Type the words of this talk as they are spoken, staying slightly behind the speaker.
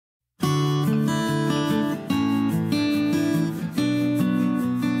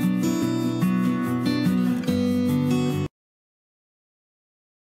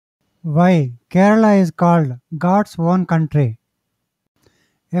Why Kerala is called God's own country?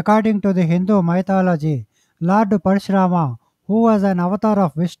 According to the Hindu mythology, Lord Parshurama, who was an avatar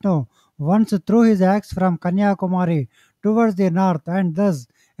of Vishnu, once threw his axe from Kanyakumari towards the north, and thus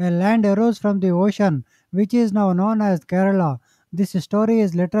a land arose from the ocean, which is now known as Kerala. This story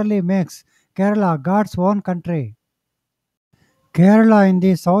is literally makes Kerala God's own country. Kerala in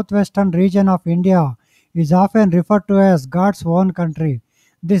the southwestern region of India is often referred to as God's own country.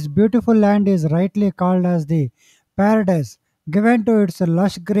 This beautiful land is rightly called as the paradise, given to its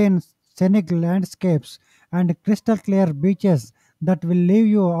lush green scenic landscapes and crystal clear beaches that will leave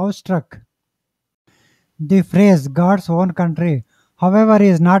you awestruck. The phrase God's own country, however,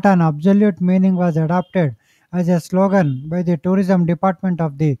 is not an absolute meaning was adopted as a slogan by the tourism department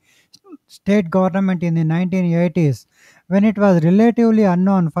of the state government in the 1980s when it was relatively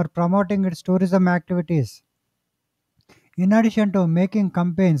unknown for promoting its tourism activities. In addition to making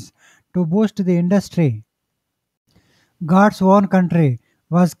campaigns to boost the industry, God's own country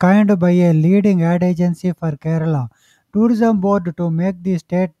was coined by a leading ad agency for Kerala Tourism Board to make the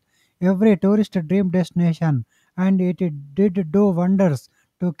state every tourist dream destination, and it did do wonders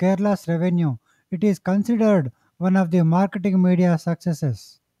to Kerala's revenue. It is considered one of the marketing media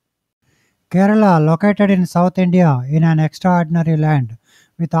successes. Kerala, located in South India in an extraordinary land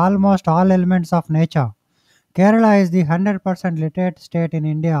with almost all elements of nature. Kerala is the 100% literate state in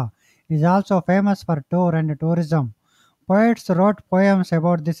India, is also famous for tour and tourism. Poets wrote poems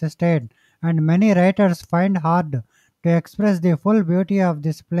about this state, and many writers find hard to express the full beauty of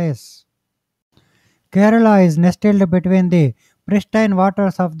this place. Kerala is nestled between the pristine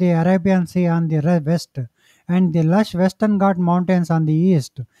waters of the Arabian Sea on the west and the lush Western Ghat Mountains on the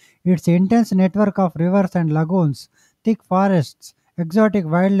east. Its intense network of rivers and lagoons, thick forests, exotic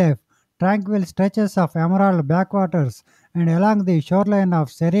wildlife, tranquil stretches of emerald backwaters, and along the shoreline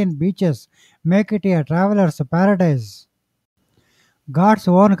of serene beaches make it a traveler's paradise. God's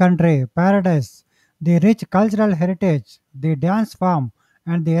own country, paradise, the rich cultural heritage, the dance form,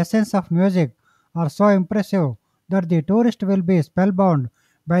 and the essence of music are so impressive that the tourist will be spellbound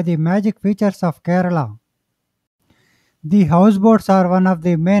by the magic features of Kerala. The houseboats are one of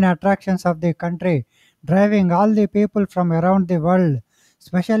the main attractions of the country, driving all the people from around the world,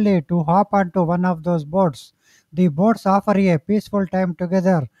 especially to hop onto one of those boats. The boats offer a peaceful time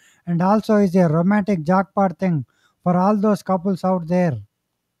together and also is a romantic jackpot thing for all those couples out there.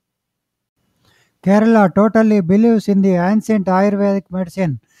 Kerala totally believes in the ancient Ayurvedic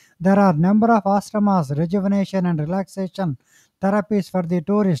medicine. There are number of ashramas, rejuvenation and relaxation therapies for the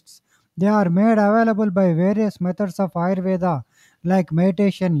tourists. They are made available by various methods of Ayurveda like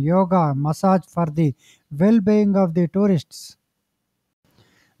meditation, yoga, massage for the well-being of the tourists.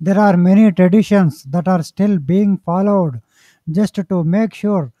 There are many traditions that are still being followed just to make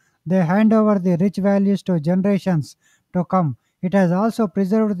sure they hand over the rich values to generations to come. It has also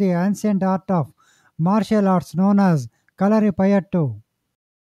preserved the ancient art of martial arts known as Kalaripayattu.